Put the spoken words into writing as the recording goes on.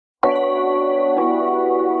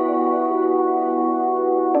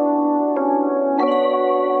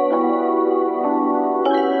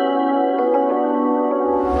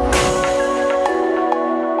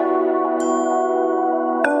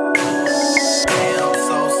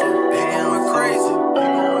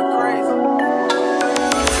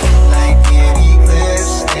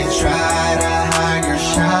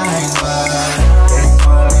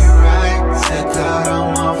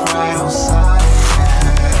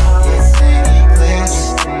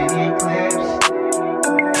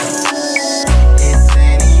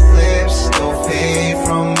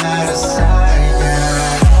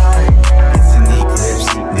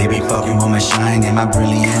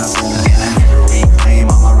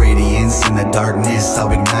darkness,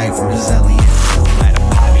 I'll ignite resilience. No matter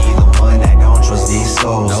I be the one that don't trust these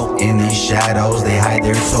souls. In these shadows, they hide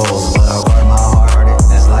their souls. But I'll guard my heart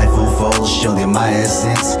as life unfolds, shielding my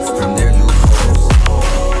essence from their loopholes.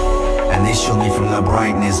 And they shield me from the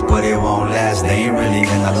brightness, but it won't last. They ain't really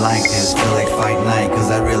gonna like this. Feel like fight night,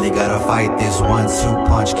 cause I really gotta fight this. 1-2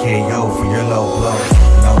 punch KO for your low blow.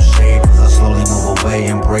 No shade, cause I slowly move away,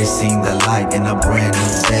 embracing the light in a brand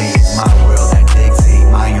new day. It's my world that dictate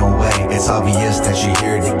my own way. It's obvious that you're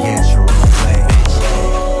here to get your own way.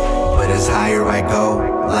 But as higher I go,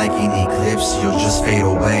 like an eclipse, you'll just fade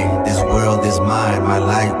away. This world is mine, my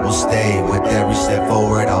light will stay. With every step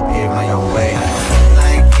forward, I'll pave my own way.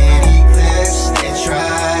 Like an eclipse, they try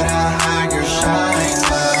to hide your shine,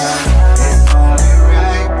 but it's only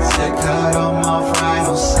right to cut them off right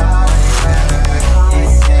on side.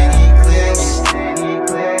 It's an eclipse,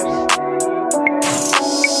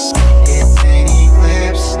 it's an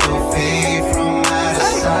eclipse, they'll fade from out of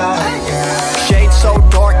sight, yeah. Shade so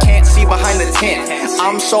dark, can't see behind the tent.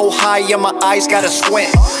 I'm so high, yeah, my eyes gotta squint.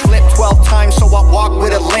 Flip 12 times, so I walk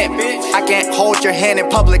with a limp. I can't hold your hand in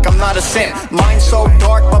public, I'm not a simp. Mind so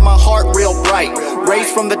dark, but my heart real bright. Raised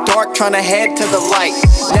from the dark, trying to head to the light.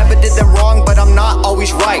 Never did them wrong, but I'm not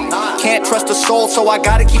always right. Can't trust a soul, so I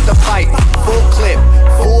gotta keep the fight. Full clip,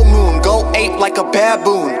 full moon, go ape like a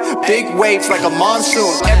baboon. Big waves like a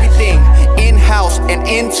monsoon. Everything in-house and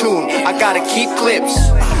in tune. I gotta keep clips.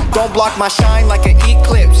 Don't block my shine like an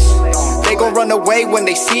eclipse. They gon' run away when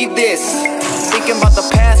they see this. Thinking about the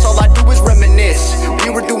past, all I do is reminisce. We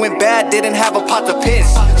were doing bad, didn't have a pot to piss.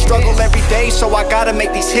 Struggle every day, so I gotta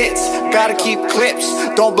make these hits. Gotta keep clips.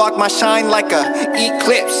 Don't block my shine like a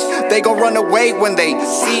eclipse. They gon' run away when they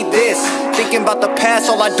see this. Thinking about the past,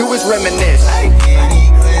 all I do is reminisce. Like an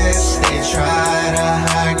eclipse, they try to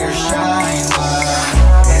hide your shine.